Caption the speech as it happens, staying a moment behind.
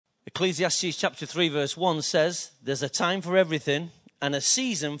Ecclesiastes chapter 3 verse 1 says, there's a time for everything and a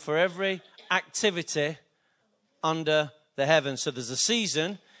season for every activity under the heavens. So there's a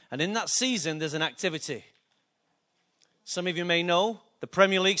season, and in that season there's an activity. Some of you may know the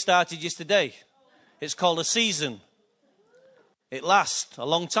Premier League started yesterday. It's called a season. It lasts a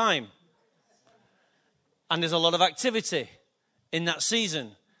long time. And there's a lot of activity in that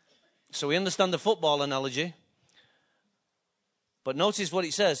season. So we understand the football analogy. But notice what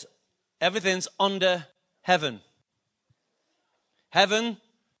it says. Everything's under heaven. Heaven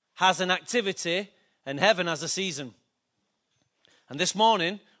has an activity and heaven has a season. And this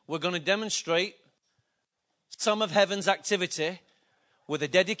morning, we're going to demonstrate some of heaven's activity with a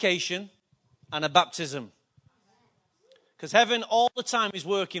dedication and a baptism. Because heaven all the time is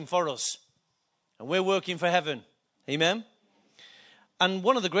working for us. And we're working for heaven. Amen? And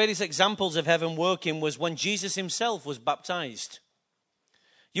one of the greatest examples of heaven working was when Jesus himself was baptized.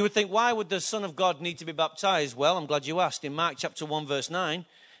 You would think, why would the Son of God need to be baptized? Well, I'm glad you asked. In Mark chapter 1 verse 9,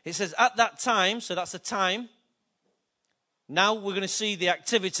 it says, at that time, so that's the time. Now we're going to see the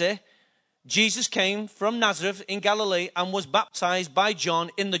activity. Jesus came from Nazareth in Galilee and was baptized by John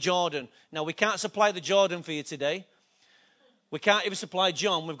in the Jordan. Now we can't supply the Jordan for you today. We can't even supply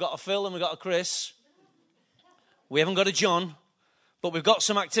John. We've got a Phil and we've got a Chris. We haven't got a John. But we've got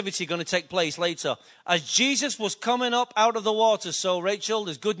some activity going to take place later. As Jesus was coming up out of the water. So, Rachel,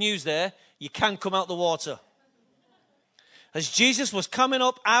 there's good news there. You can come out the water. As Jesus was coming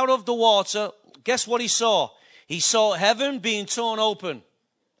up out of the water, guess what he saw? He saw heaven being torn open.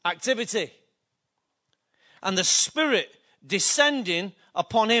 Activity. And the Spirit descending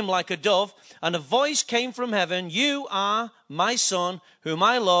upon him like a dove. And a voice came from heaven. You are my Son, whom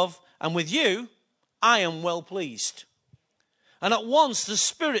I love. And with you, I am well pleased. And at once the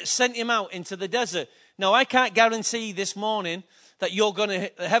Spirit sent him out into the desert. Now, I can't guarantee this morning that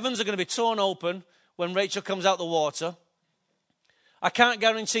the heavens are going to be torn open when Rachel comes out the water. I can't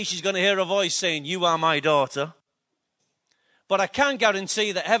guarantee she's going to hear a voice saying, you are my daughter. But I can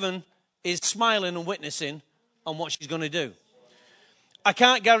guarantee that heaven is smiling and witnessing on what she's going to do. I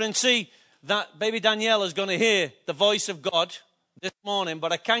can't guarantee that baby Danielle is going to hear the voice of God this morning,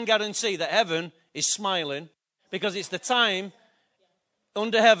 but I can guarantee that heaven is smiling because it's the time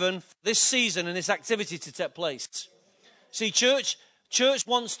under heaven, this season and this activity to take place. See, church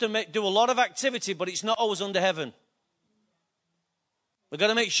wants to do a lot of activity, but it's not always under heaven. We've got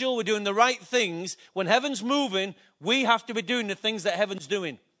to make sure we're doing the right things. When heaven's moving, we have to be doing the things that heaven's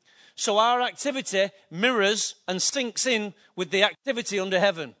doing. So our activity mirrors and syncs in with the activity under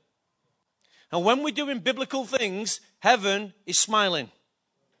heaven. And when we're doing biblical things, heaven is smiling.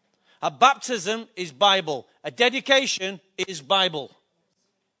 A baptism is Bible. A dedication is Bible.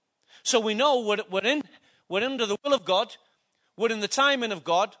 So we know we're under the will of God. We're in the timing of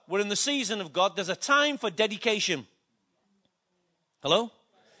God. We're in the season of God. There's a time for dedication. Hello?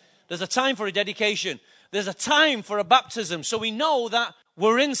 There's a time for a dedication. There's a time for a baptism. So we know that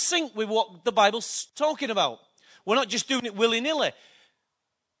we're in sync with what the Bible's talking about. We're not just doing it willy-nilly.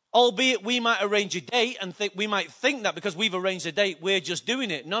 Albeit we might arrange a date and we might think that because we've arranged a date, we're just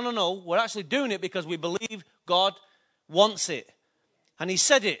doing it. No. We're actually doing it because we believe God wants it. And he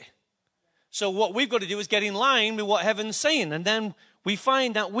said it. So what we've got to do is get in line with what heaven's saying. And then we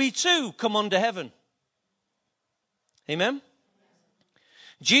find that we too come under heaven. Amen?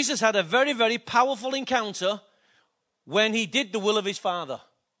 Jesus had a very, very powerful encounter when he did the will of his Father.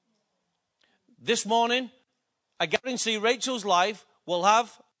 This morning, I guarantee Rachel's life will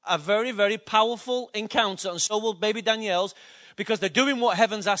have a very, very powerful encounter. And so will baby Danielle's, because they're doing what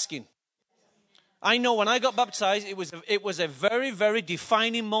heaven's asking. I know when I got baptized, it was a very, very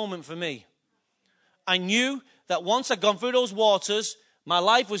defining moment for me. I knew that once I'd gone through those waters, my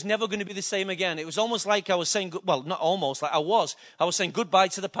life was never going to be the same again. It was almost like I was saying, well, not almost, like I was saying goodbye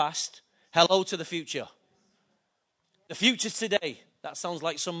to the past, hello to the future. The future today. That sounds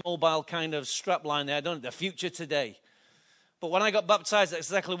like some mobile kind of strap line there, don't it? The future today. But when I got baptized, that's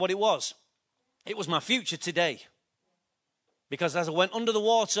exactly what it was. It was my future today. Because as I went under the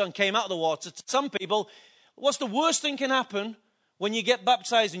water and came out of the water, to some people, what's the worst thing can happen when you get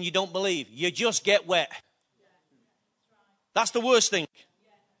baptized and you don't believe? You just get wet. That's the worst thing.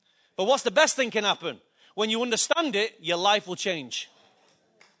 But what's the best thing can happen? When you understand it, your life will change.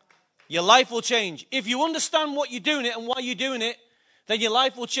 Your life will change. If you understand what you're doing it and why you're doing it, then your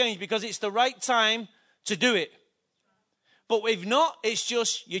life will change because it's the right time to do it. But if not,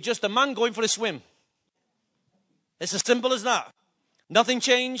 you're just a man going for a swim. It's as simple as that. Nothing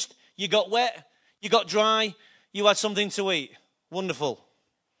changed. You got wet. You got dry. You had something to eat. Wonderful.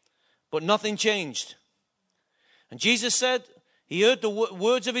 But nothing changed. And Jesus said, he heard the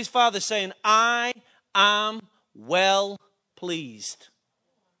words of his father saying, I am well pleased.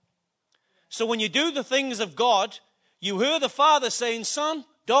 So when you do the things of God, you hear the father saying, son,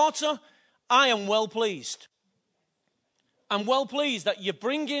 daughter, I am well pleased. I'm well pleased that you're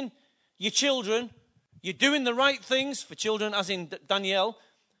bringing your children, you're doing the right things for children, as in Danielle.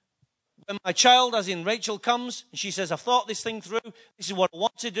 When my child, as in Rachel, comes and she says, I've thought this thing through, this is what I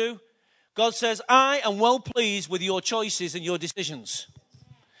want to do. God says, I am well pleased with your choices and your decisions.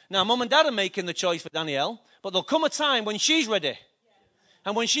 Now, mum and dad are making the choice for Danielle, but there'll come a time when she's ready.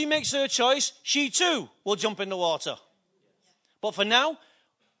 And when she makes her choice, she too will jump in the water. But for now,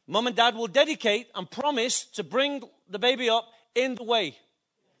 mum and dad will dedicate and promise to bring the baby up in the way.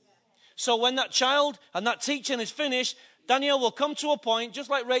 So when that child and that teaching is finished, Danielle will come to a point, just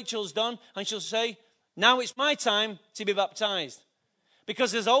like Rachel's done, and she'll say, now it's my time to be baptized.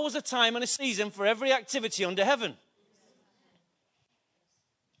 Because there's always a time and a season for every activity under heaven.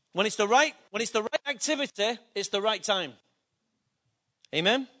 When it's the right activity, it's the right time.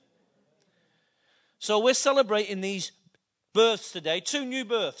 Amen? So we're celebrating these births today, 2 new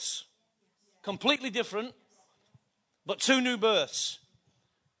births. Completely different, but 2 new births.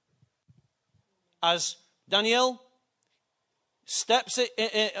 As Danielle steps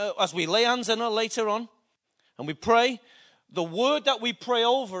as we lay hands on her later on, and we pray, the word that we pray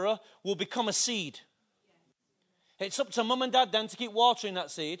over her will become a seed. It's up to mum and dad then to keep watering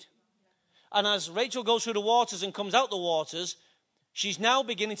that seed. And as Rachel goes through the waters and comes out the waters, she's now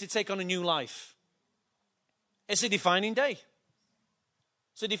beginning to take on a new life. It's a defining day.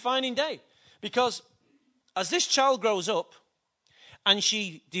 It's a defining day. Because as this child grows up and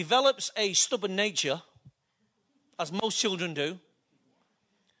she develops a stubborn nature, as most children do,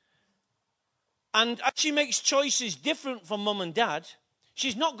 and as she makes choices different from mum and dad,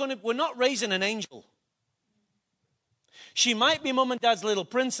 we're not raising an angel. She might be mum and dad's little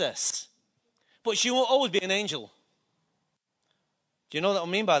princess, but she won't always be an angel. Do you know what I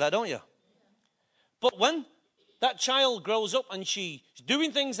mean by that, don't you? But when that child grows up and she's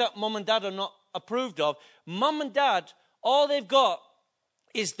doing things that mum and dad are not approved of, mum and dad, all they've got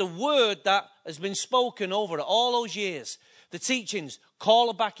is the word that has been spoken over her all those years. The teachings, call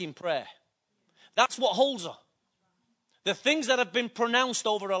her back in prayer. That's what holds her. The things that have been pronounced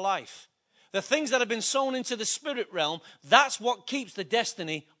over her life, the things that have been sown into the spirit realm, that's what keeps the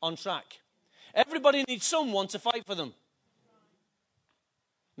destiny on track. Everybody needs someone to fight for them.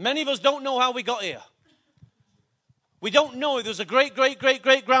 Many of us don't know how we got here. We don't know if there's a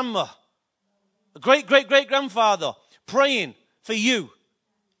great-great-great-great-grandma, a great-great-great-grandfather praying for you.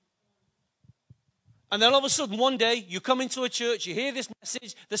 And then all of a sudden, one day, you come into a church, you hear this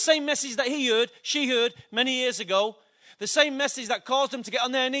message, the same message that she heard many years ago, the same message that caused them to get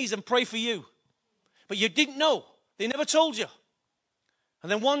on their knees and pray for you. But you didn't know. They never told you. And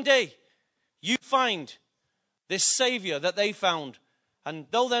then one day, you find this Savior that they found. And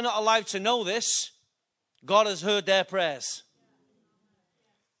though they're not alive to know this, God has heard their prayers.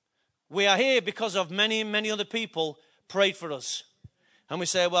 We are here because of many, many other people prayed for us. And we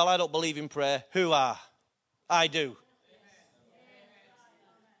say, well, I don't believe in prayer. Who are? I do.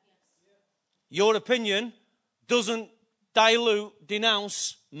 Your opinion doesn't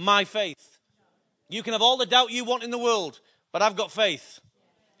denounce my faith. You can have all the doubt you want in the world, but I've got faith.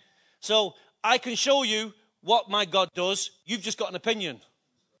 So I can show you what my God does. You've just got an opinion.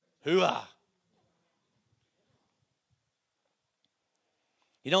 Who are?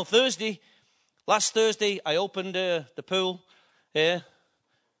 You know, last Thursday, I opened the pool here,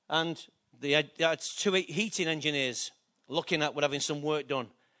 and they had 2 heating engineers looking at having some work done.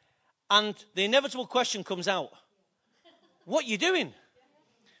 And the inevitable question comes out, what are you doing?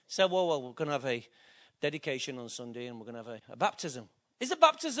 So, well, we're going to have a dedication on Sunday, and we're going to have a baptism. Is a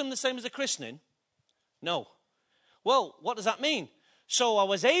baptism the same as a christening? No. Well, what does that mean? So I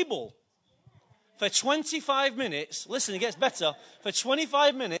was able, for 25 minutes, listen, it gets better, for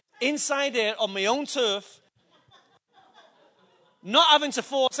 25 minutes, inside here on my own turf, not having to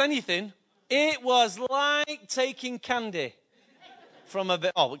force anything. It was like taking candy from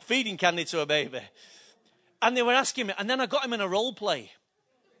feeding candy to a baby. And they were asking me, and then I got him in a role play.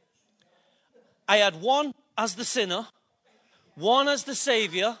 I had one as the sinner, one as the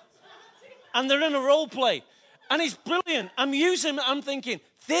savior, and they're in a role play. And it's brilliant. I'm thinking,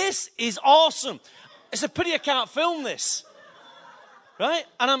 this is awesome. It's a pity I can't film this. Right?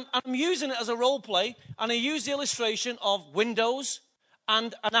 And I'm using it as a role play, and I use the illustration of Windows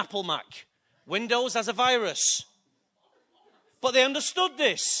and an Apple Mac. Windows has a virus. But they understood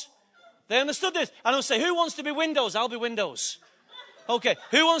this. And I'll say, who wants to be Windows? I'll be Windows. Okay.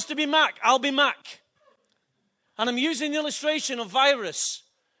 Who wants to be Mac? I'll be Mac. And I'm using the illustration of virus.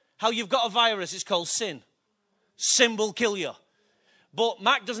 How you've got a virus, it's called sin. Sin will kill you. But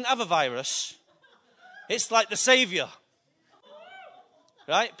Mac doesn't have a virus. It's like the savior.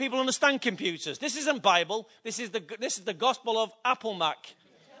 Right? People understand computers. This isn't Bible. This is the gospel of Apple Mac.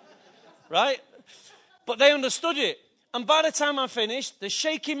 Right? But they understood it. And by the time I'm finished, they're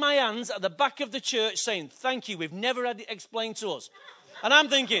shaking my hands at the back of the church saying, thank you, we've never had it explained to us. And I'm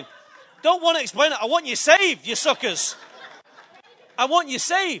thinking, don't want to explain it. I want you saved, you suckers. I want you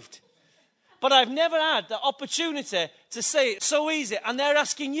saved. But I've never had the opportunity to say it so easy. And they're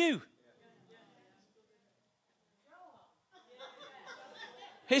asking you.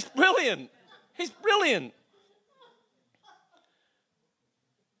 He's brilliant. He's brilliant.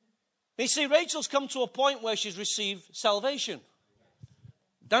 You see, Rachel's come to a point where she's received salvation.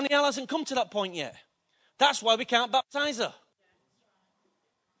 Danielle hasn't come to that point yet. That's why we can't baptize her.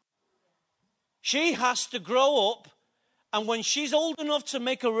 She has to grow up, and when she's old enough to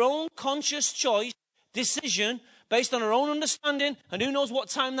make her own conscious choice, decision, based on her own understanding, and who knows what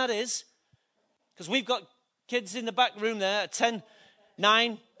time that is, because we've got kids in the back room there at 10,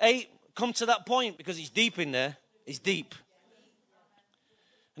 9, 8, come to that point, because it's deep in there. It's deep.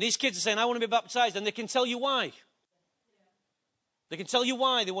 And these kids are saying, I want to be baptized. And they can tell you why. They can tell you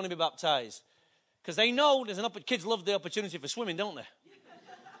why they want to be baptized. Because they know there's kids love the opportunity for swimming, don't they?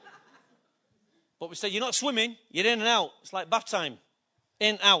 But we say, you're not swimming, you're in and out. It's like bath time.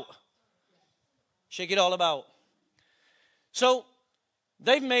 In, out. Shake it all about. So,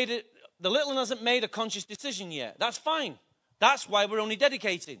 they've made it, the little one hasn't made a conscious decision yet. That's fine. That's why we're only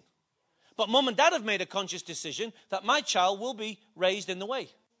dedicating. But mum and dad have made a conscious decision that my child will be raised in the way.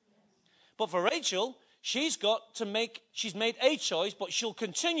 But for Rachel, she's made a choice, but she'll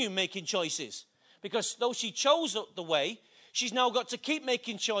continue making choices. Because though she chose the way, she's now got to keep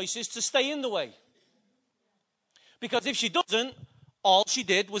making choices to stay in the way. Because if she doesn't, all she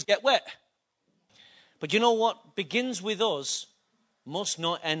did was get wet. But you know what begins with us must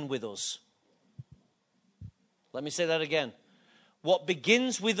not end with us. Let me say that again. What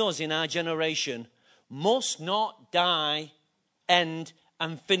begins with us in our generation must not die, end,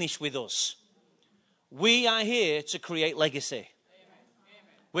 and finish with us. We are here to create legacy.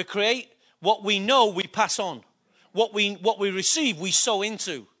 We create what we know, we pass on. What we receive, we sow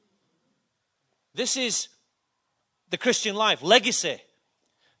into. This is the Christian life, legacy.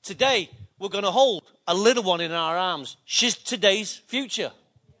 Today, we're going to hold a little one in our arms. She's today's future.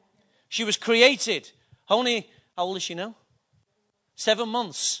 She was created. How old is she now? 7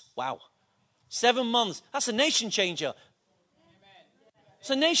 months. Wow. 7 months. That's a nation changer. It's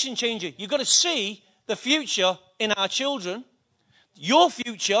a nation changer. You've got to see the future in our children. Your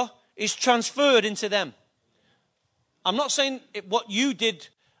future is transferred into them. I'm not saying what you did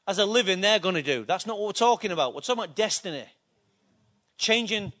as a living they're going to do. That's not what we're talking about. We're talking about destiny.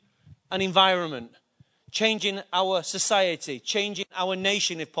 Changing an environment. Changing our society. Changing our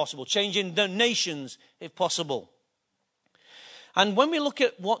nation if possible. Changing the nations if possible. And when we look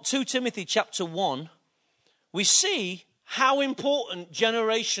at what 2 Timothy chapter 1, we see how important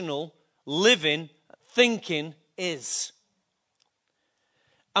generational living, thinking is.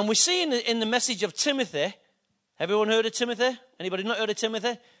 And we see in the message of Timothy, everyone heard of Timothy? Anybody not heard of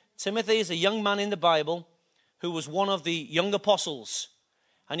Timothy? Timothy is a young man in the Bible who was one of the young apostles.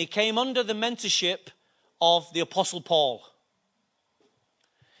 And he came under the mentorship of the Apostle Paul.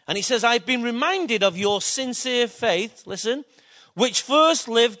 And he says, I've been reminded of your sincere faith, listen, which first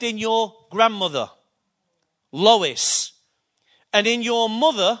lived in your grandmother, Lois, and in your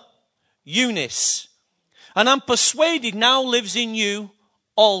mother, Eunice. And I'm persuaded now lives in you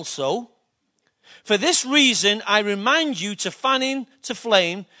also. For this reason, I remind you to fan into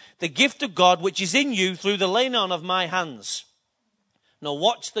flame the gift of God which is in you through the laying on of my hands. Now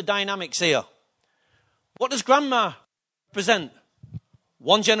watch the dynamics here. What does grandma represent?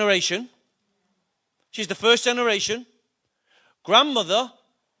 One generation. She's the first generation. Grandmother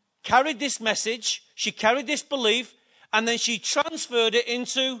carried this message, she carried this belief, and then she transferred it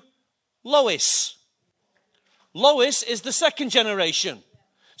into Lois. Lois is the second generation.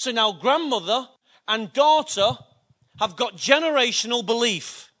 So now grandmother and daughter have got generational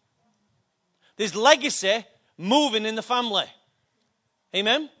belief. There's legacy moving in the family.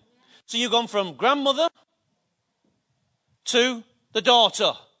 Amen? So you've gone from grandmother to the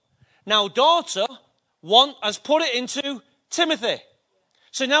daughter. Now daughter has put it into Timothy.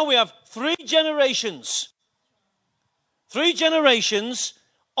 So now we have 3 generations. 3 generations,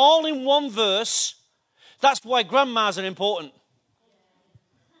 all in one verse. That's why grandmas are important.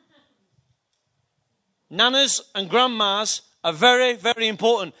 Nanas and grandmas are very, very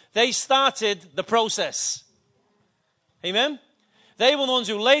important. They started the process. Amen? They were the ones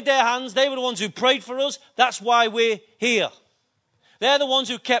who laid their hands. They were the ones who prayed for us. That's why we're here. They're the ones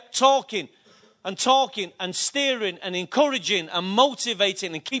who kept talking and steering and encouraging and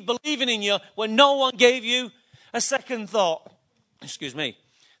motivating and keep believing in you when no one gave you a second thought. Excuse me.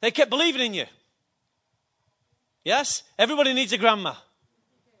 They kept believing in you. Yes? Everybody needs a grandma.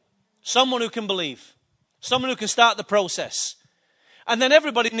 Someone who can believe. Someone who can start the process. And then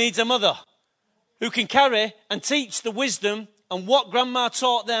everybody needs a mother who can carry and teach the wisdom and what grandma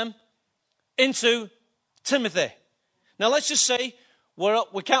taught them into Timothy. Now let's just say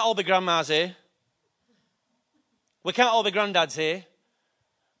we can't all be grandmas here. We can't all be granddads here.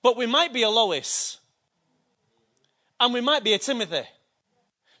 But we might be a Lois. And we might be a Timothy.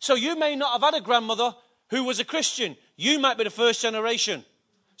 So you may not have had a grandmother who was a Christian. You might be the first generation.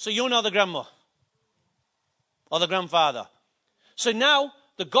 So you're now the grandma. Or the grandfather. So now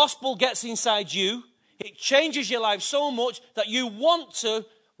the gospel gets inside you. It changes your life so much that you want to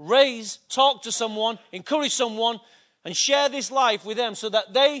talk to someone, encourage someone, and share this life with them so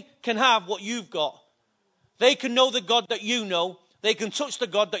that they can have what you've got. They can know the God that you know. They can touch the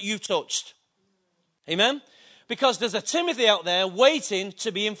God that you've touched. Amen? Because there's a Timothy out there waiting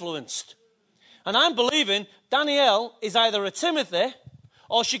to be influenced. And I'm believing Danielle is either a Timothy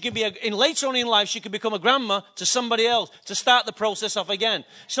or she can be, later on in life, she can become a grandma to somebody else to start the process off again.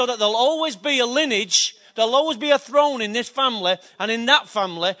 So that there'll always be a lineage, there'll always be a throne in this family, and in that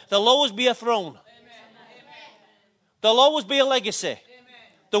family, there'll always be a throne. Amen. There'll always be a legacy. Amen.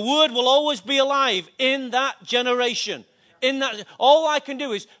 The word will always be alive in that generation. All I can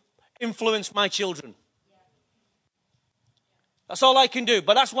do is influence my children. That's all I can do,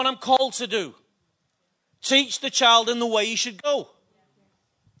 but that's what I'm called to do. Teach the child in the way he should go.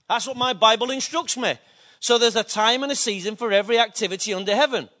 That's what my Bible instructs me. So there's a time and a season for every activity under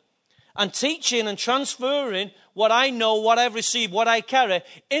heaven. And teaching and transferring what I know, what I've received, what I carry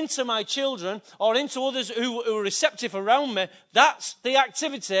into my children or into others who are receptive around me, that's the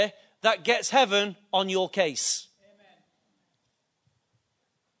activity that gets heaven on your case. Amen.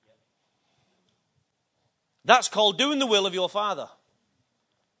 That's called doing the will of your Father.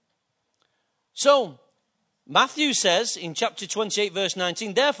 So, Matthew says in chapter 28 verse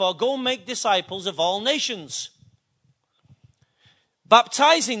 19, therefore go and make disciples of all nations,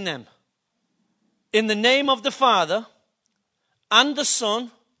 baptizing them in the name of the Father and the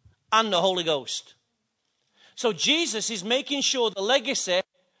Son and the Holy Ghost. So Jesus is making sure the legacy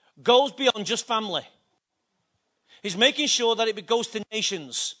goes beyond just family. He's making sure that it goes to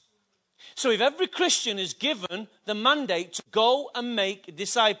nations. So if every Christian is given the mandate to go and make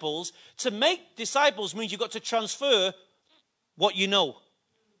disciples, to make disciples means you've got to transfer what you know.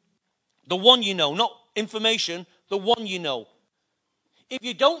 The one you know, not information, the one you know. If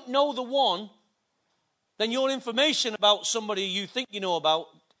you don't know the one, then your information about somebody you think you know about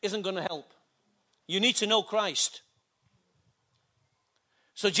isn't going to help. You need to know Christ.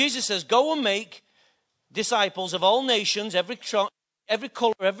 So Jesus says, go and make disciples of all nations, every color,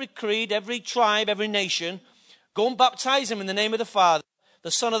 every creed, every tribe, every nation. Go and baptize them in the name of the Father,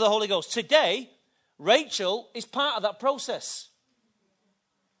 the Son, and the Holy Ghost. Today, Rachel is part of that process.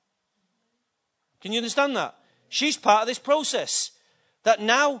 Can you understand that? She's part of this process. That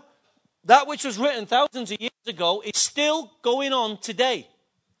now, that which was written thousands of years ago is still going on today.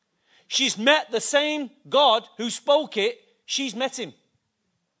 She's met the same God who spoke it. She's met him.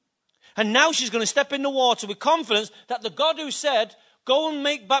 And now she's going to step in the water with confidence that the God who said, go and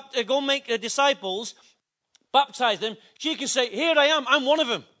make disciples, baptize them. She can say, here I am, I'm one of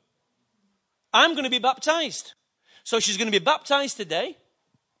them. I'm going to be baptized. So she's going to be baptized today.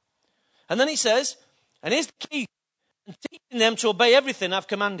 And then he says, and here's the key, and teaching them to obey everything I've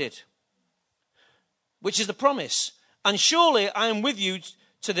commanded, which is the promise. And surely I am with you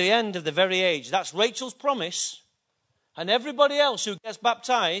to the end of the very age. That's Rachel's promise. And everybody else who gets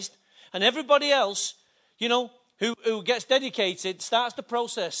baptized, and everybody else, who gets dedicated, starts the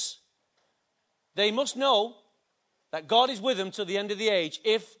process. They must know that God is with them to the end of the age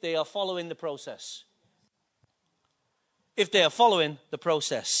if they are following the process. If they are following the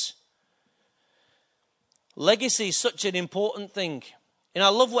process. Legacy is such an important thing. And I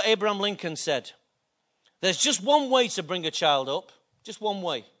love what Abraham Lincoln said. There's just one way to bring a child up. Just one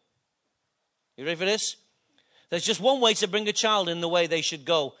way. You ready for this? There's just one way to bring a child in the way they should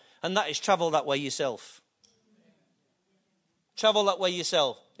go. And that is travel that way yourself. Travel that way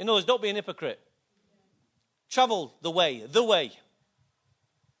yourself. In other words, don't be an hypocrite. Travel the way, the way.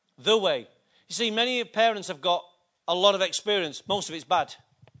 The way. You see, many parents have got a lot of experience. Most of it's bad.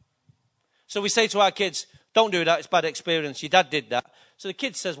 So we say to our kids, don't do that, it's bad experience. Your dad did that. So the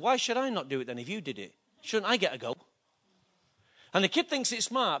kid says, why should I not do it then if you did it? Shouldn't I get a go? And the kid thinks it's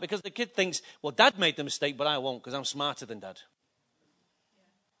smart because the kid thinks, well, Dad made the mistake, but I won't because I'm smarter than Dad.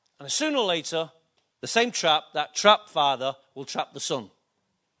 And sooner or later, the same trap, that trapped father will trap the son.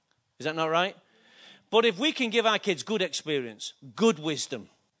 Is that not right? But if we can give our kids good experience, good wisdom,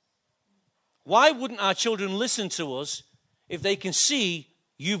 why wouldn't our children listen to us if they can see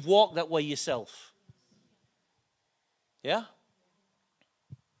you've walked that way yourself? Yeah?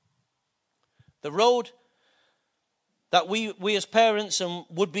 The road that we as parents and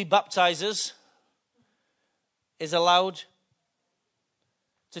would-be baptizers is allowed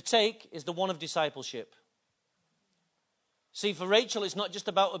to take is the one of discipleship. See, for Rachel, it's not just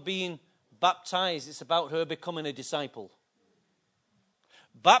about her being baptized, it's about her becoming a disciple.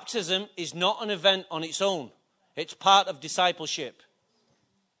 Baptism is not an event on its own. It's part of discipleship.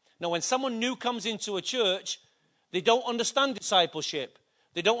 Now, when someone new comes into a church, they don't understand discipleship.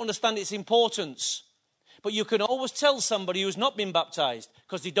 They don't understand its importance. But you can always tell somebody who's not been baptized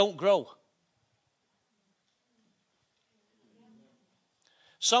because they don't grow.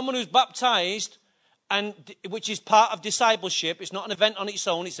 Someone who's baptized, and which is part of discipleship, it's not an event on its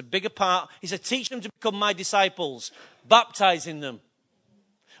own, it's a bigger part. He said, teach them to become my disciples, baptizing them,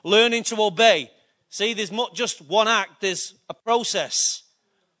 learning to obey. See, there's not just one act, there's a process.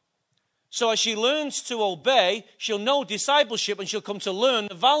 So as she learns to obey, she'll know discipleship and she'll come to learn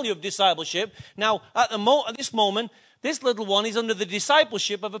the value of discipleship. Now, at this moment, this little one is under the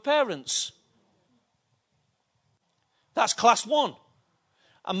discipleship of her parents. That's class one.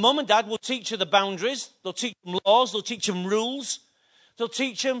 And mum and dad will teach her the boundaries. They'll teach them laws. They'll teach them rules. They'll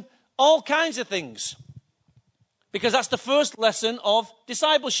teach them all kinds of things. Because that's the first lesson of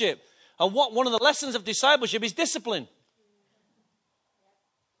discipleship. And one of the lessons of discipleship is discipline.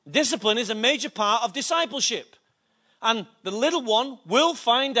 Discipline is a major part of discipleship. And the little one will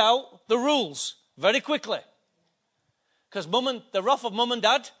find out the rules very quickly. Because the wrath of mum and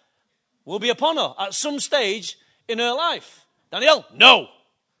dad will be upon her at some stage in her life. Danielle, no.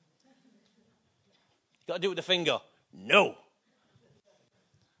 Got to do it with the finger. No.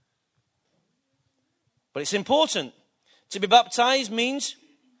 But it's important. To be baptized means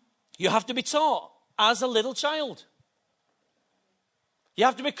you have to be taught as a little child. You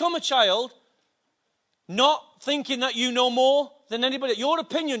have to become a child, not thinking that you know more than anybody. Your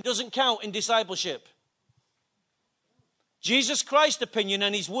opinion doesn't count in discipleship. Jesus Christ's opinion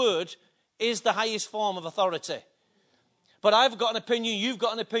and his word is the highest form of authority. But I've got an opinion, you've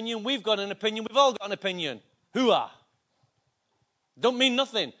got an opinion, we've got an opinion, we've all got an opinion. Hooah. Don't mean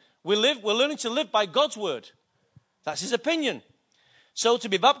nothing. We're learning to live by God's word. That's his opinion. So to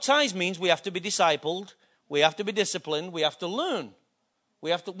be baptized means we have to be discipled, we have to be disciplined, we have to learn.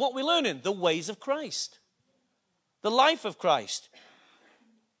 What we're learning? The ways of Christ. The life of Christ.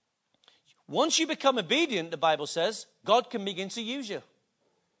 Once you become obedient, the Bible says, God can begin to use you.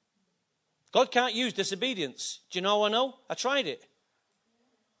 God can't use disobedience. Do you know how I know? I tried it.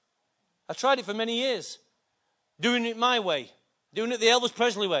 I tried it for many years. Doing it my way. Doing it the Elvis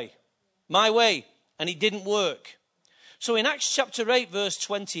Presley way. My way. And it didn't work. So in Acts chapter 8, verse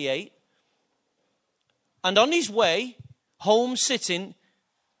 28, and on his way home sitting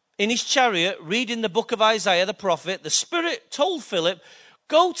in his chariot, reading the book of Isaiah the prophet, the Spirit told Philip,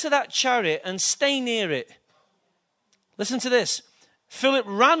 go to that chariot and stay near it. Listen to this. Philip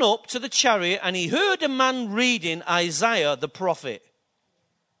ran up to the chariot and he heard a man reading Isaiah the prophet.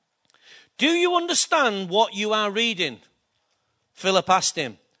 Do you understand what you are reading? Philip asked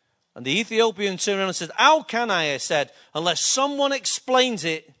him. And the Ethiopian turned around and said, how can I said, unless someone explains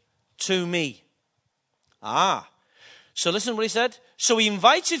it to me. So listen what he said. So he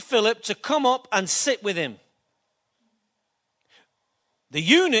invited Philip to come up and sit with him. The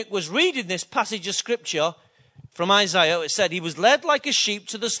eunuch was reading this passage of scripture from Isaiah. It said, he was led like a sheep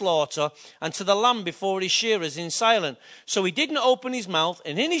to the slaughter and to the lamb before his shearers in silence. So he didn't open his mouth,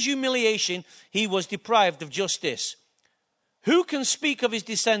 and in his humiliation he was deprived of justice. Who can speak of his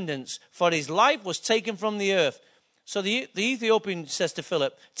descendants? For his life was taken from the earth. So the Ethiopian says to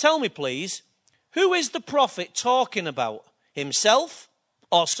Philip, tell me please, who is the prophet talking about? Himself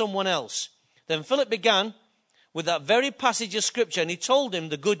or someone else? Then Philip began with that very passage of scripture and he told him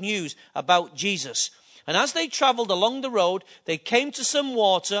the good news about Jesus. And as they traveled along the road, they came to some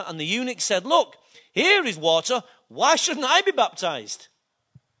water and the eunuch said, look, here is water. Why shouldn't I be baptized?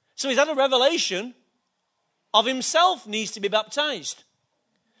 So he's had a revelation of himself needs to be baptized.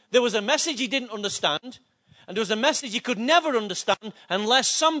 There was a message he didn't understand, and there was a message he could never understand unless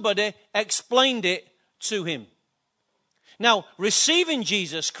somebody explained it to him. Now, receiving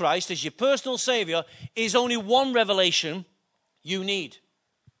Jesus Christ as your personal Savior is only one revelation you need.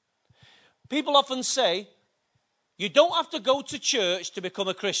 People often say, You don't have to go to church to become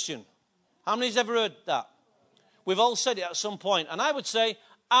a Christian. How many's ever heard that? We've all said it at some point. And I would say,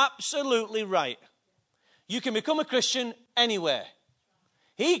 absolutely right. You can become a Christian anywhere.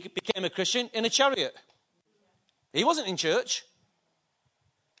 He became a Christian in a chariot. He wasn't in church.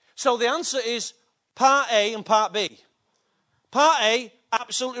 So the answer is part A and part B. Part A,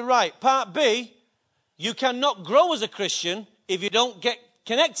 absolutely right. Part B, you cannot grow as a Christian if you don't get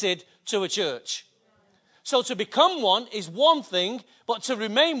connected to a church. So to become one is one thing, but to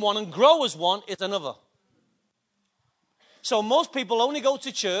remain one and grow as one is another. So most people only go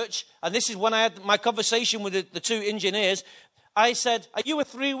to church, and this is when I had my conversation with the two engineers. I said, are you a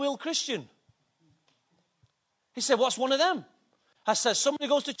three-wheel Christian? He said, what's one of them? I said, somebody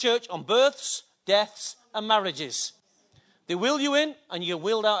goes to church on births, deaths, and marriages. They wheel you in, and you're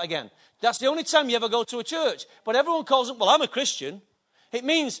wheeled out again. That's the only time you ever go to a church. But everyone calls them, well, I'm a Christian. It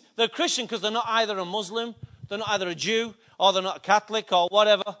means they're Christian because they're not either a Muslim, they're not either a Jew, or they're not a Catholic, or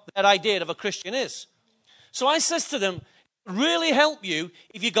whatever their idea of a Christian is. So I says to them, really help you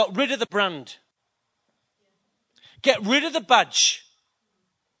if you got rid of the brand. Get rid of the badge.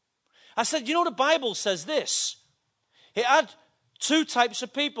 I said, you know, the Bible says this. It had two types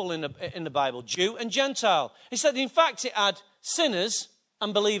of people in the Bible, Jew and Gentile. He said, in fact, it had sinners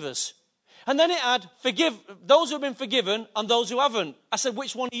and believers. And then it had those who have been forgiven and those who haven't. I said,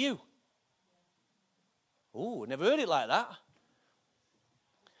 which one are you? Oh, never heard it like that.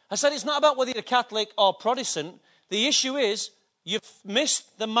 I said, it's not about whether you're Catholic or Protestant. The issue is you've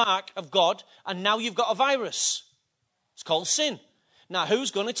missed the mark of God and now you've got a virus. It's called sin. Now, who's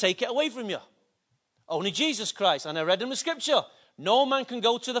going to take it away from you? Only Jesus Christ. And I read in the scripture, no man can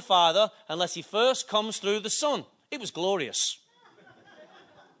go to the Father unless he first comes through the Son. It was glorious.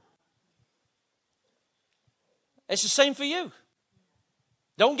 It's the same for you.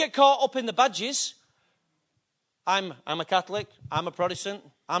 Don't get caught up in the badges. I'm a Catholic. I'm a Protestant.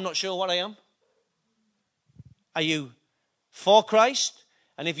 I'm not sure what I am. Are you for Christ?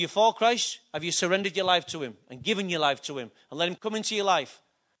 And if you're for Christ, have you surrendered your life to him and given your life to him and let him come into your life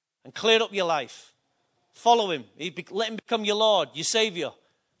and clear up your life? Follow him. Let him become your Lord, your Savior,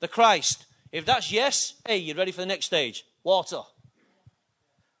 the Christ. If that's yes, hey, you're ready for the next stage. Water.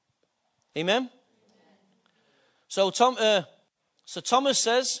 Amen? So Thomas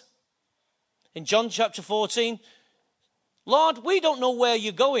says in John chapter 14, Lord, we don't know where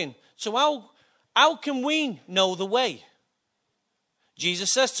you're going. So how can we know the way?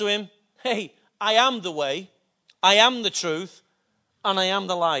 Jesus says to him, hey, I am the way, I am the truth, and I am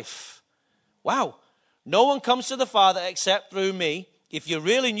the life. Wow. No one comes to the Father except through me. If you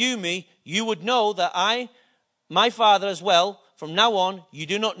really knew me, you would know that my Father as well. From now on, you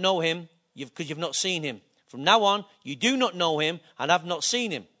do not know him because you've not seen him. From now on, you do not know him and have not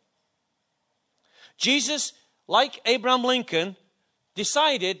seen him. Jesus, like Abraham Lincoln,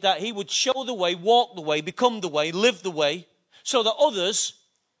 decided that he would show the way, walk the way, become the way, live the way, so that others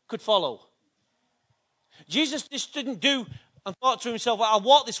could follow. Jesus just didn't do and thought to himself, well, I'll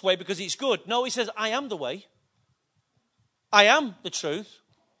walk this way because it's good. No, he says, I am the way. I am the truth.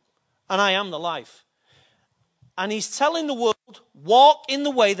 And I am the life. And he's telling the world, walk in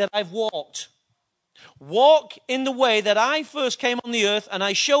the way that I've walked. Walk in the way that I first came on the earth and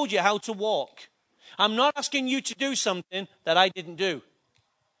I showed you how to walk. I'm not asking you to do something that I didn't do.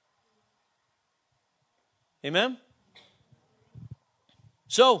 Amen?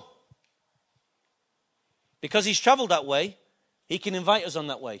 So, because he's traveled that way, he can invite us on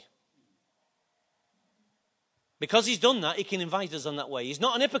that way. Because he's done that, he can invite us on that way. He's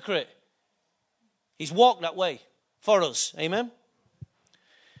not an hypocrite. He's walked that way for us. Amen?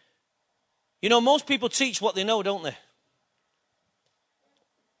 You know, most people teach what they know, don't they?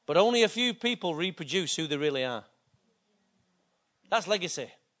 But only a few people reproduce who they really are. That's legacy.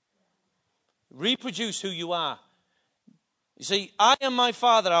 Reproduce who you are. You see, I and my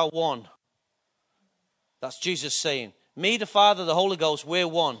Father are one. That's Jesus saying. Me, the Father, the Holy Ghost, we're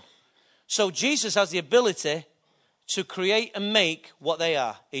one. So Jesus has the ability to create and make what they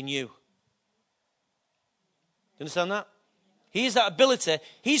are in you. Do you understand that? He has that ability.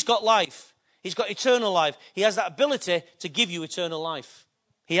 He's got life. He's got eternal life. He has that ability to give you eternal life.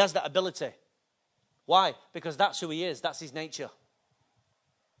 He has that ability. Why? Because that's who he is. That's his nature.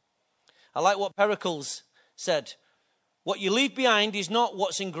 I like what Pericles said. What you leave behind is not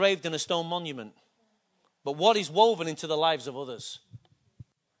what's engraved in a stone monument, but what is woven into the lives of others.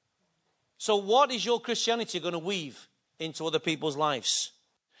 So what is your Christianity going to weave into other people's lives?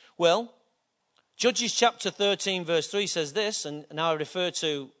 Well, Judges chapter 13 verse 3 says this, and now I refer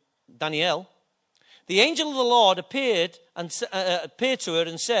to Danielle. The angel of the Lord appeared to her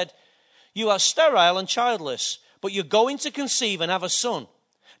and said, you are sterile and childless, but you're going to conceive and have a son.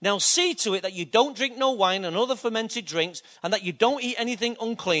 Now see to it that you don't drink no wine and other fermented drinks, and that you don't eat anything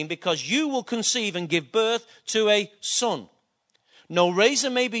unclean, because you will conceive and give birth to a son. No razor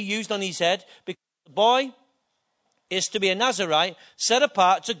may be used on his head, because the boy is to be a Nazarite, set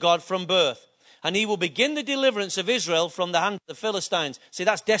apart to God from birth. And he will begin the deliverance of Israel from the hand of the Philistines. See,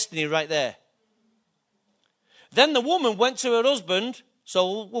 that's destiny right there. Then the woman went to her husband.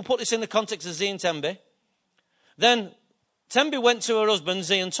 So we'll put this in the context of Zee and Tembe. Then Tembe went to her husband,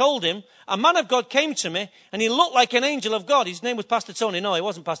 Zee, and told him, a man of God came to me, and he looked like an angel of God. His name was Pastor Tony. No, he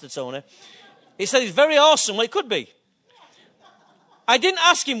wasn't Pastor Tony. He said he's very awesome. Well, it could be. I didn't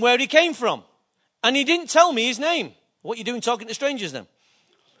ask him where he came from. And he didn't tell me his name. What are you doing talking to strangers then?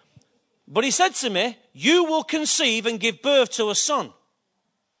 But he said to me, you will conceive and give birth to a son.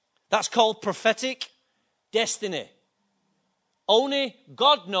 That's called prophetic destiny. Only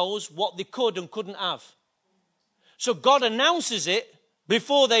God knows what they could and couldn't have. So God announces it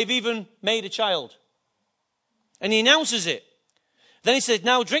before they've even made a child. And he announces it. Then he says,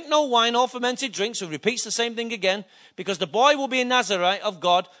 now drink no wine or fermented drink. So he repeats the same thing again. Because the boy will be a Nazarite of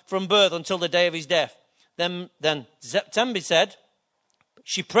God from birth until the day of his death. Then Tembe said,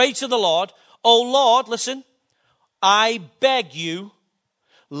 she prayed to the Lord, oh Lord, listen, I beg you,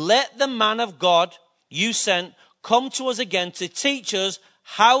 let the man of God you sent come to us again to teach us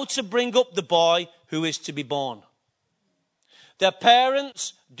how to bring up the boy who is to be born. Their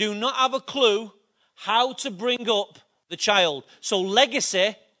parents do not have a clue how to bring up the child. So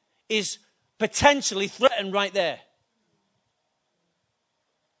legacy is potentially threatened right there.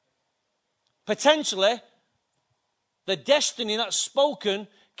 Potentially, the destiny that's spoken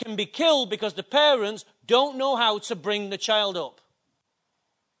can be killed because the parents don't know how to bring the child up.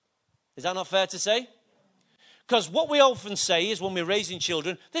 Is that not fair to say? Because what we often say is when we're raising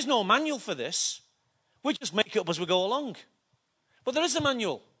children, there's no manual for this. We just make it up as we go along. But there is a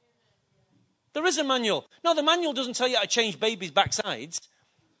manual. There is a manual. No, the manual doesn't tell you how to change babies' backsides.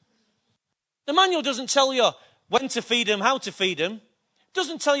 The manual doesn't tell you when to feed them, how to feed them. It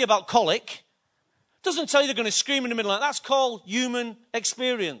doesn't tell you about colic. It doesn't tell you they're going to scream in the middle. That's called human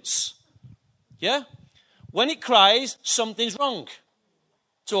experience. Yeah? When it cries, something's wrong.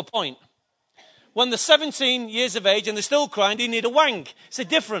 To a point. When they're 17 years of age and they're still crying, they need a wang. It's a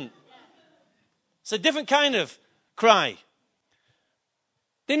different kind of cry.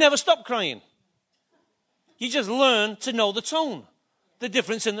 They never stop crying. You just learn to know the tone, the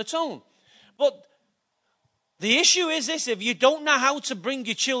difference in the tone. But the issue is this: if you don't know how to bring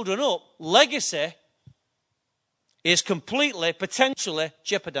your children up, legacy is completely, potentially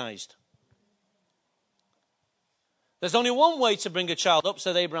jeopardized. There's only one way to bring a child up,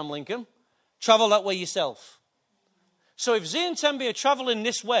 said Abraham Lincoln. Travel that way yourself. So if Zee and Tembe are traveling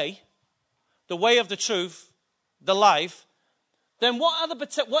this way, the way of the truth, the life, then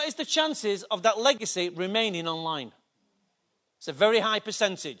what is the chances of that legacy remaining online? It's a very high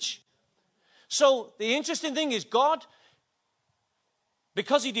percentage. So the interesting thing is God,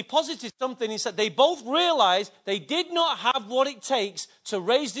 because he deposited something, he said they both realized they did not have what it takes to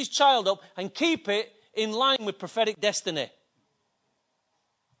raise this child up and keep it in line with prophetic destiny.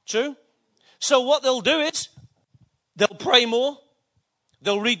 True? So what they'll do is they'll pray more.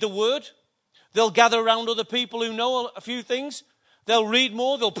 They'll read the word. They'll gather around other people who know a few things. They'll read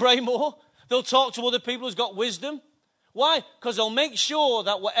more. They'll pray more. They'll talk to other people who's got wisdom. Why? Because they'll make sure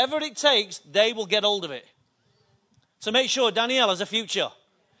that whatever it takes, they will get hold of it. So make sure Danielle has a future.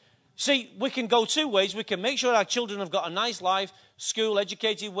 See, we can go two ways. We can make sure our children have got a nice life, school,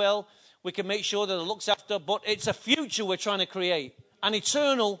 educated well. We can make sure that they're looked after. But it's a future we're trying to create. An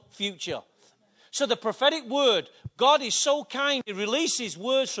eternal future. So the prophetic word, God is so kind, he releases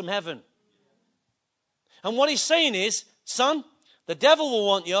words from heaven. And what he's saying is, son, the devil will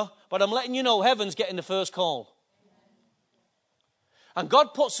want you, but I'm letting you know heaven's getting the first call. And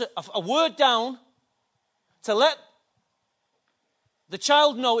God puts a word down to let the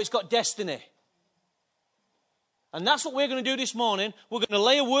child know it's got destiny. And that's what we're going to do this morning. We're going to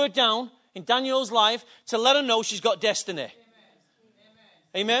lay a word down in Danielle's life to let her know she's got destiny.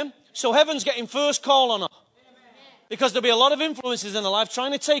 Amen? Amen? So heaven's getting first call on her. Because there'll be a lot of influences in her life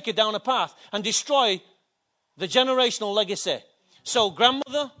trying to take her down a path and destroy the generational legacy. So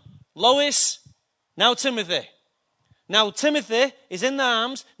grandmother, Lois, now Timothy. Now Timothy is in the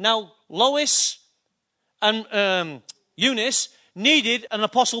arms. Now Lois and Eunice needed an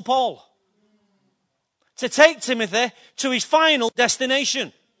Apostle Paul to take Timothy to his final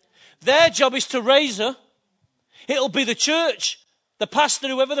destination. Their job is to raise her. It'll be the church, the pastor,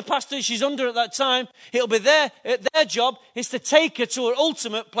 whoever the pastor she's under at that time, it'll be their job is to take her to her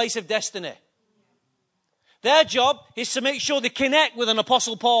ultimate place of destiny. Their job is to make sure they connect with an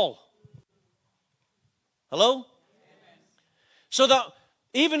Apostle Paul. Hello? Amen. So that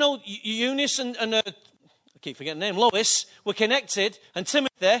even though Eunice and I keep forgetting the name, Lois, were connected, and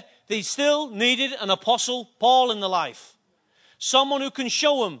Timothy, they still needed an Apostle Paul in their life. Someone who can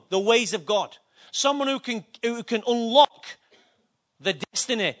show them the ways of God. Someone who can unlock the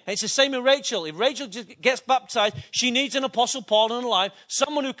destiny. It's the same with Rachel. If Rachel just gets baptized, she needs an Apostle Paul in her life.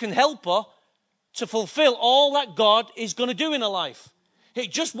 Someone who can help her to fulfill all that God is going to do in her life. It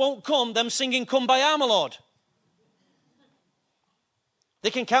just won't come, them singing, "Come by our Lord."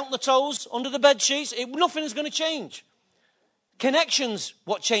 They can count the toes under the bed sheets. Nothing is going to change. Connections,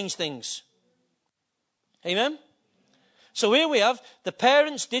 what change things. Amen? So here we have, the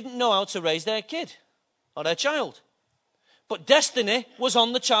parents didn't know how to raise their kid or their child. But destiny was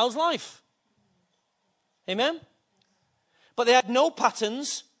on the child's life. Amen? But they had no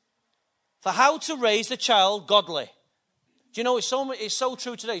patterns for how to raise the child godly. Do you know, it's so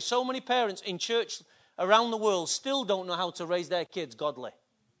true today. So many parents in church around the world still don't know how to raise their kids godly.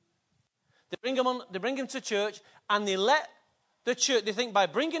 They bring them to church, and they let the church, they think by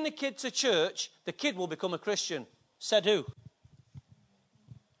bringing the kid to church, the kid will become a Christian. Said who?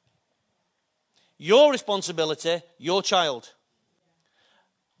 Your responsibility, your child.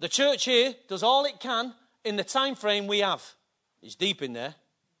 The church here does all it can in the time frame we have. It's deep in there.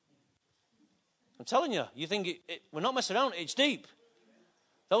 I'm telling you, you think we're not messing around, it's deep.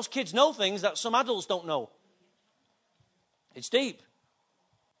 Those kids know things that some adults don't know. It's deep.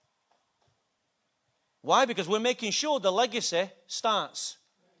 Why? Because we're making sure the legacy starts.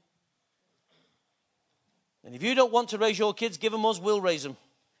 And if you don't want to raise your kids, give them us, we'll raise them.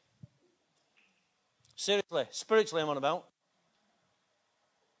 Seriously, spiritually I'm on about.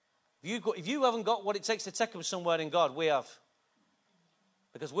 If you haven't got what it takes to take them somewhere in God, we have.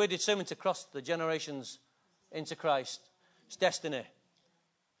 Because we're determined to cross the generations into Christ. It's destiny.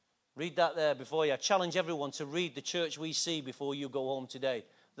 Read that there before you. I challenge everyone to read the church we see before you go home today.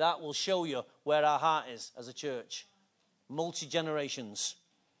 That will show you where our heart is as a church. Multi-generations.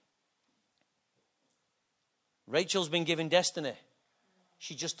 Rachel's been given destiny.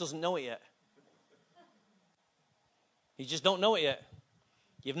 She just doesn't know it yet. You just don't know it yet.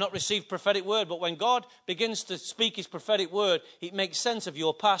 You've not received prophetic word, but when God begins to speak his prophetic word, it makes sense of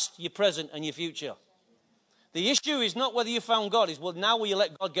your past, your present, and your future. The issue is not whether you found God, it's well, now will you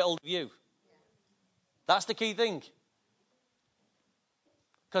let God get hold of you? That's the key thing.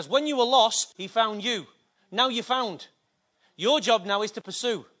 Because when you were lost, he found you. Now you're found. Your job now is to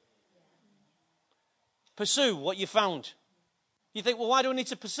pursue. Pursue what you found. You think, well, why do I need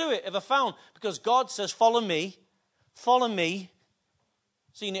to pursue it if I found? Because God says, follow me. Follow me.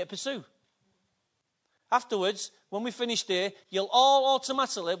 So you need to pursue. Afterwards, when we finish there, you'll all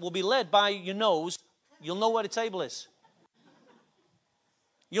automatically will be led by your nose. You'll know where the table is.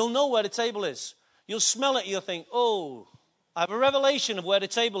 You'll know where the table is. You'll smell it, you'll think, oh, I have a revelation of where the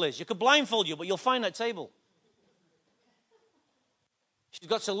table is. You could blindfold you, but you'll find that table. She's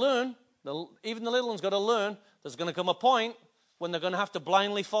got to learn, even the little one's got to learn, there's going to come a point when they're going to have to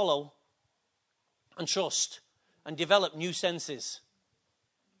blindly follow and trust and develop new senses.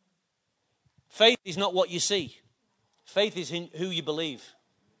 Faith is not what you see. Faith is in who you believe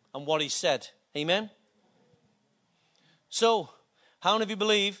and what he's said. Amen? So, how many of you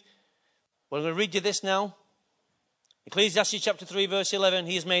believe? Well, I'm going to read you this now. Ecclesiastes chapter 3, verse 11.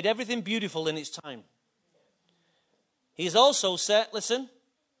 He has made everything beautiful in its time. He has also set, listen,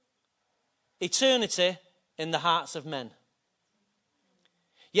 eternity in the hearts of men.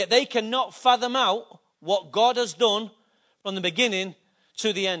 Yet they cannot fathom out what God has done from the beginning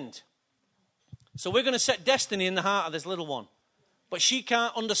to the end. So we're going to set destiny in the heart of this little one. But she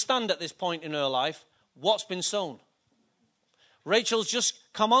can't understand at this point in her life what's been sown. Rachel's just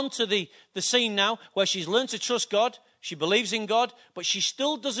come onto the scene now where she's learned to trust God. She believes in God, but she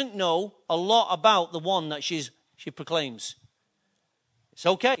still doesn't know a lot about the one that she proclaims. It's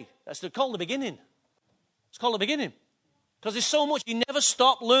okay. That's called the beginning. It's called the beginning. Because there's so much. You never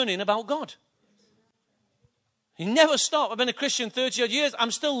stop learning about God. You never stop. I've been a Christian 30 odd years.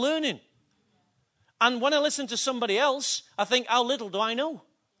 I'm still learning. And when I listen to somebody else, I think, how little do I know?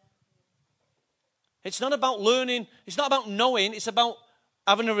 It's not about learning. It's not about knowing. It's about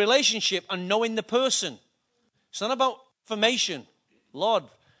having a relationship and knowing the person. It's not about information. Lord,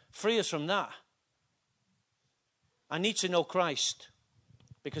 free us from that. I need to know Christ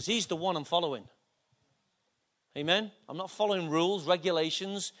because he's the one I'm following. Amen? I'm not following rules,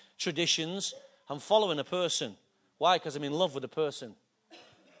 regulations, traditions. I'm following a person. Why? Because I'm in love with a person.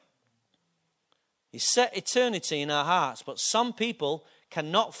 He set eternity in our hearts, but some people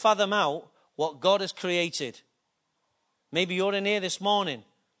cannot fathom out what God has created. Maybe you're in here this morning.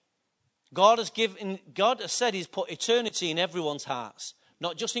 God has said he's put eternity in everyone's hearts.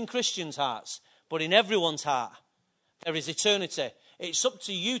 Not just in Christians' hearts, but in everyone's heart. There is eternity. It's up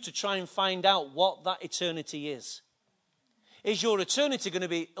to you to try and find out what that eternity is. Is your eternity going to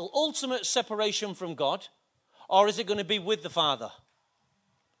be ultimate separation from God, or is it going to be with the Father?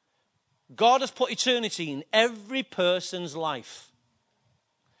 God has put eternity in every person's life.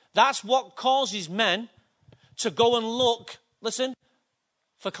 That's what causes men to go and look, listen,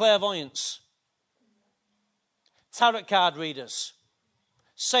 for clairvoyance, tarot card readers,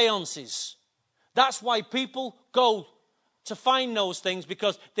 seances. That's why people go to find those things,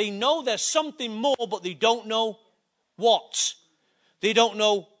 because they know there's something more, but they don't know what. They don't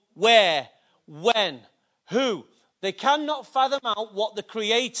know where, when, who. They cannot fathom out what the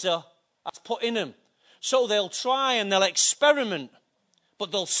Creator has put in them. So they'll try and they'll experiment,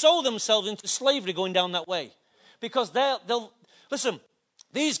 but they'll sow themselves into slavery going down that way. Because they'll listen,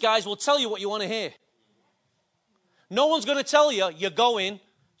 these guys will tell you what you want to hear. No one's going to tell you you're going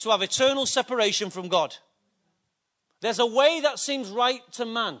to have eternal separation from God. There's a way that seems right to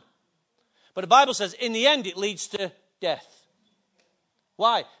man. But the Bible says in the end it leads to death.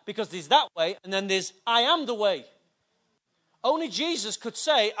 Why? Because there's that way, and then there's I am the way. Only Jesus could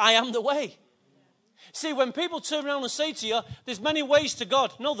say, I am the way. See, when people turn around and say to you, there's many ways to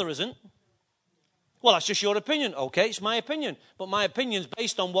God. No, there isn't. Well, that's just your opinion. Okay, it's my opinion. But my opinion's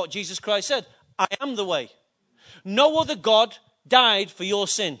based on what Jesus Christ said. I am the way. No other God died for your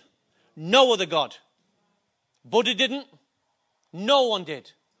sin. No other God. Buddha didn't. No one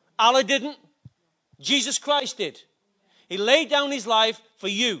did. Allah didn't. Jesus Christ did. He laid down his life for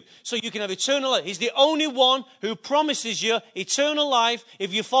you so you can have eternal life. He's the only one who promises you eternal life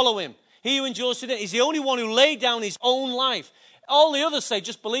if you follow him. He who endures to the end. He's the only one who laid down his own life. All the others say,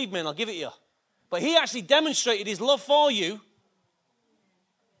 just believe me and I'll give it you. But he actually demonstrated his love for you.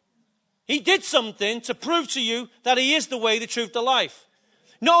 He did something to prove to you that he is the way, the truth, the life.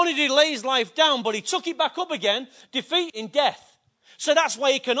 Not only did he lay his life down, but he took it back up again, defeating death. So that's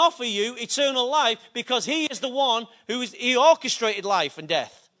why he can offer you eternal life, because he is the one he orchestrated life and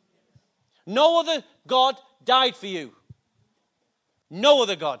death. No other God died for you. No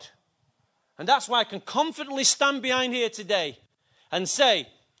other God. And that's why I can confidently stand behind here today and say,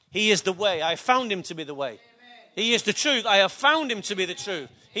 he is the way. I have found him to be the way. He is the truth. I have found him to be the truth.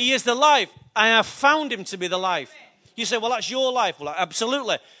 He is the life. I have found him to be the life. You say, well, that's your life. Well,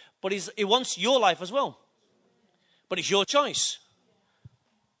 absolutely. But he wants your life as well. But it's your choice.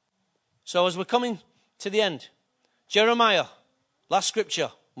 So as we're coming to the end, Jeremiah, last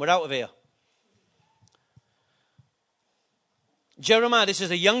scripture, we're out of here. Jeremiah, this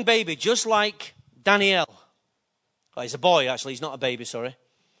is a young baby, just like Daniel. Oh, he's a boy, actually. He's not a baby, sorry.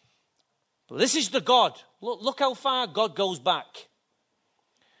 But this is the God. Look how far God goes back.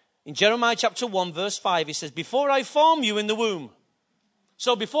 In Jeremiah chapter 1, verse 5, he says, before I formed you in the womb.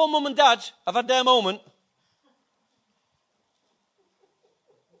 So before mum and dad have had their moment,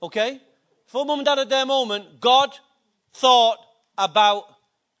 okay? Before mum and dad had their moment, God thought about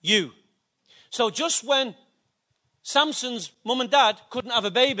you. So just when Samson's mum and dad couldn't have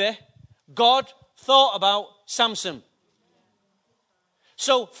a baby, God thought about Samson.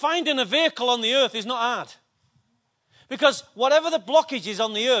 So finding a vehicle on the earth is not hard. Because whatever the blockage is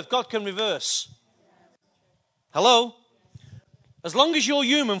on the earth, God can reverse. Hello? As long as you're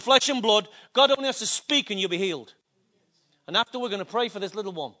human, flesh and blood, God only has to speak and you'll be healed. And after, we're going to pray for this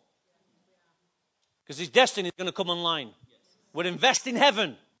little one. Because his destiny is going to come online. We're investing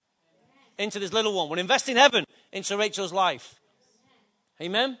heaven into this little one. We're investing heaven into Rachel's life.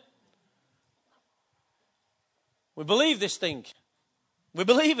 Amen? We believe this thing. We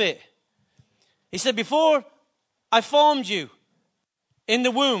believe it. He said, before I formed you in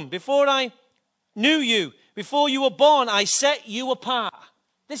the womb, before I knew you, before you were born, I set you apart.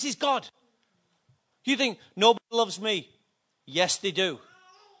 This is God. You think, nobody loves me? Yes, they do.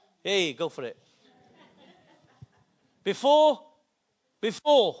 Hey, go for it. Before.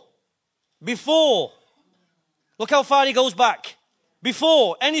 Look how far he goes back.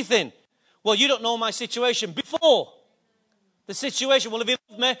 Before anything. Well, you don't know my situation. Before the situation. Well, if he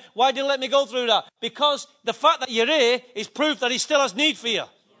loved me, why didn't he let me go through that? Because the fact that you're here is proof that he still has need for you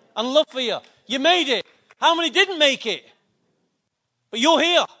and love for you. You made it. How many didn't make it? But you're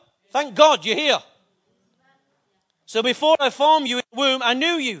here. Thank God you're here. So before I formed you in the womb, I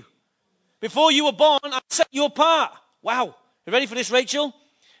knew you. Before you were born, I set you apart. Wow. You ready for this, Rachel?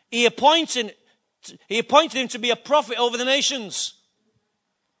 He appointed him to be a prophet over the nations.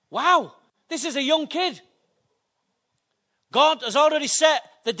 Wow. This is a young kid. God has already set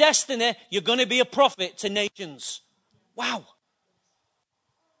the destiny, you're going to be a prophet to nations. Wow.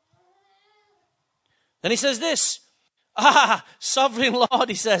 Then he says this, sovereign Lord,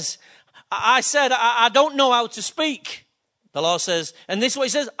 he says, I said, I don't know how to speak. The Lord says, and this is what he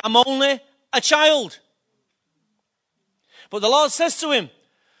says, I'm only a child. But the Lord says to him,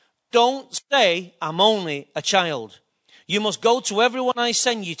 don't say I'm only a child. You must go to everyone I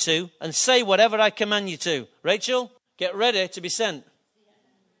send you to and say whatever I command you to. Rachel, get ready to be sent.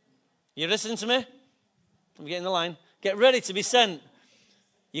 You listening to me? I'm getting the line. Get ready to be sent.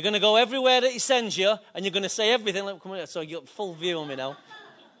 You're going to go everywhere that he sends you and you're going to say everything. Come on, so you got full view on me now.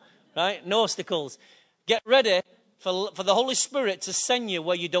 Right? No obstacles. Get ready for the Holy Spirit to send you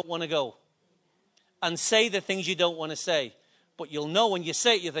where you don't want to go. And say the things you don't want to say. But you'll know when you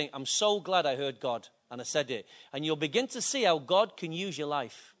say it, you think, I'm so glad I heard God and I said it. And you'll begin to see how God can use your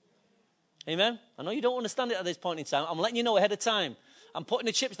life. Amen? I know you don't understand it at this point in time. I'm letting you know ahead of time. I'm putting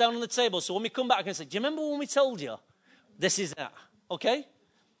the chips down on the table. So when we come back, I can say, do you remember when we told you? This is that. Okay?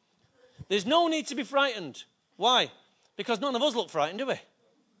 There's no need to be frightened. Why? Because none of us look frightened, do we?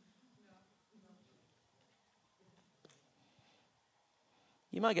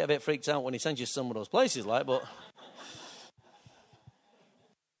 You might get a bit freaked out when he sends you some of those places, like, but...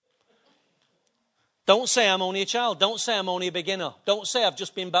 Don't say I'm only a child. Don't say I'm only a beginner. Don't say I've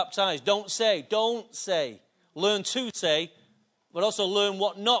just been baptized. Don't say. Learn to say, but also learn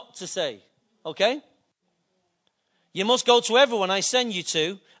what not to say. Okay? You must go to everyone I send you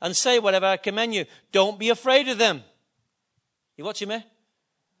to and say whatever I command you. Don't be afraid of them. You watching me?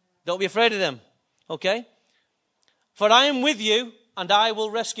 Don't be afraid of them. Okay? For I am with you and I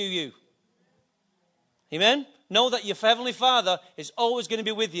will rescue you. Amen? Know that your Heavenly Father is always going to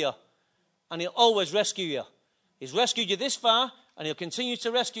be with you. And he'll always rescue you. He's rescued you this far, and he'll continue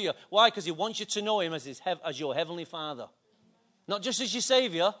to rescue you. Why? Because he wants you to know him as your Heavenly Father. Not just as your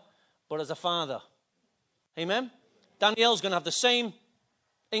Savior, but as a Father. Amen? Daniel's going to have the same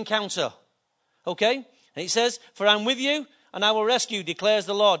encounter. Okay? And it says, for I'm with you, and I will rescue you, declares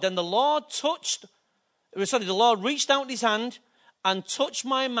the Lord. Then the Lord reached out his hand and touched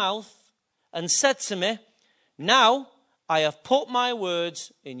my mouth and said to me, now I have put my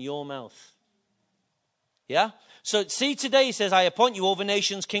words in your mouth. Yeah? So see today he says, I appoint you over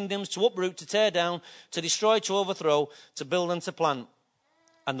nations, kingdoms, to uproot, to tear down, to destroy, to overthrow, to build and to plant.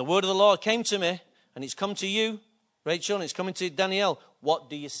 And the word of the Lord came to me, and it's come to you, Rachel, and it's coming to Danielle. What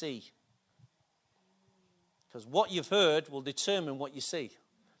do you see? Because what you've heard will determine what you see.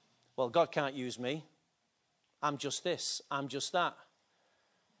 Well, God can't use me. I'm just this. I'm just that.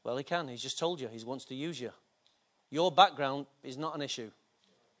 Well, he can. He's just told you. He wants to use you. Your background is not an issue.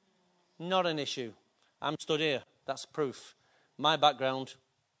 Not an issue. I'm stood here. That's proof. My background,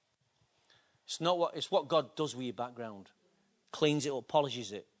 it's what God does with your background. Cleans it up,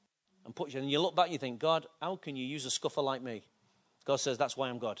 polishes it, and puts you. And you look back and you think, God, how can you use a scuffer like me? God says, that's why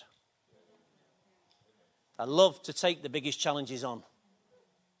I'm God. I love to take the biggest challenges on.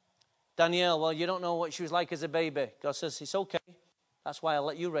 Danielle, well, you don't know what she was like as a baby. God says, it's okay. That's why I'll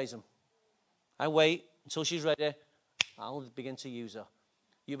let you raise them. I wait until she's ready. I'll begin to use her.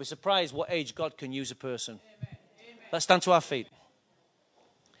 You'll be surprised what age God can use a person. Amen. Let's stand to our feet.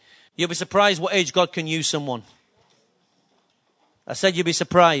 You'll be surprised what age God can use someone. I said you'll be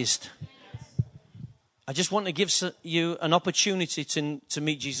surprised. I just want to give you an opportunity to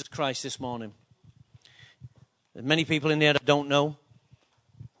meet Jesus Christ this morning. There's many people in here that don't know.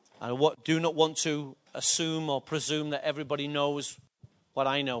 I do not want to assume or presume that everybody knows what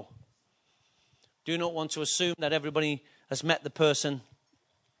I know. Do not want to assume that everybody has met the person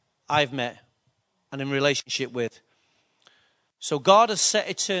I've met and in relationship with. So God has set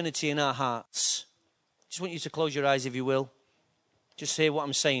eternity in our hearts. I just want you to close your eyes if you will. Just hear what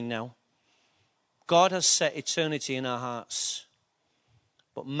I'm saying now. God has set eternity in our hearts.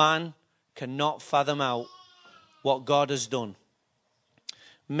 But man cannot fathom out what God has done.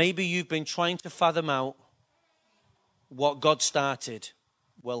 Maybe you've been trying to fathom out what God started.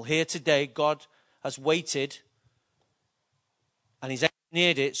 Well, here today, God has waited and he's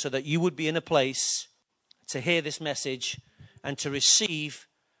engineered it so that you would be in a place to hear this message and to receive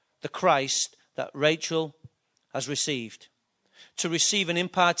the Christ that Rachel has received. To receive an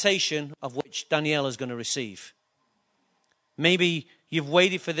impartation of which Danielle is going to receive. Maybe you've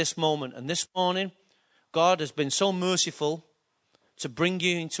waited for this moment, and this morning God has been so merciful to bring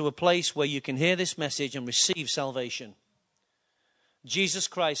you into a place where you can hear this message and receive salvation. Jesus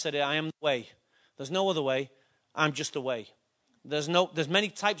Christ said, I am the way. There's no other way. I'm just the way. There's many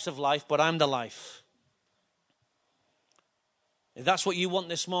types of life, but I'm the life. If that's what you want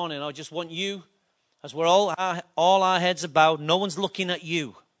this morning, I just want you as we're all our heads are bowed, no one's looking at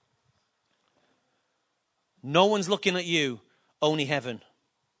you. No one's looking at you, only heaven.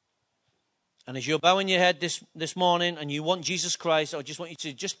 And as you're bowing your head this morning and you want Jesus Christ, I just want you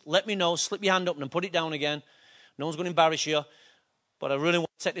to just let me know, slip your hand up and put it down again. No one's going to embarrass you. But I really want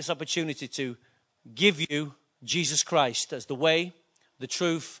to take this opportunity to give you Jesus Christ as the way, the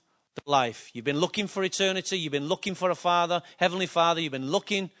truth, the life. You've been looking for eternity. You've been looking for a Father, Heavenly Father. You've been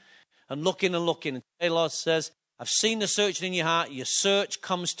looking and looking and looking. And today, Lord says, I've seen the searching in your heart. Your search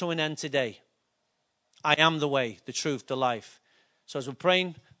comes to an end today. I am the way, the truth, the life. So as we're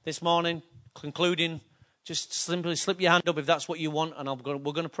praying this morning, concluding, just simply slip your hand up if that's what you want, and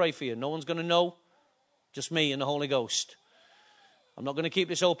we're going to pray for you. No one's going to know, just me and the Holy Ghost. I'm not going to keep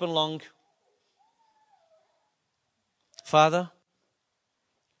this open long. Father,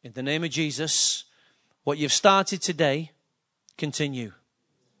 in the name of Jesus, what you've started today, continue.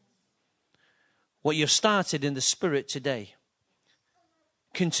 What you've started in the Spirit today,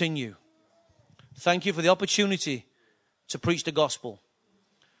 continue. Thank you for the opportunity to preach the gospel.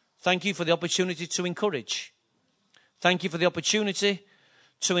 Thank you for the opportunity to encourage. Thank you for the opportunity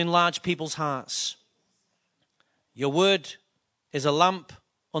to enlarge people's hearts. Your word is a lamp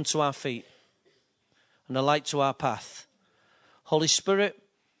unto our feet and a light to our path. Holy Spirit,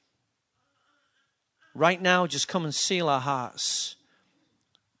 right now, just come and seal our hearts.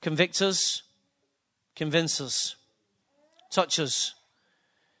 Convict us, convince us, touch us.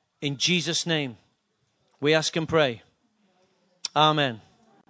 In Jesus' name, we ask and pray. Amen.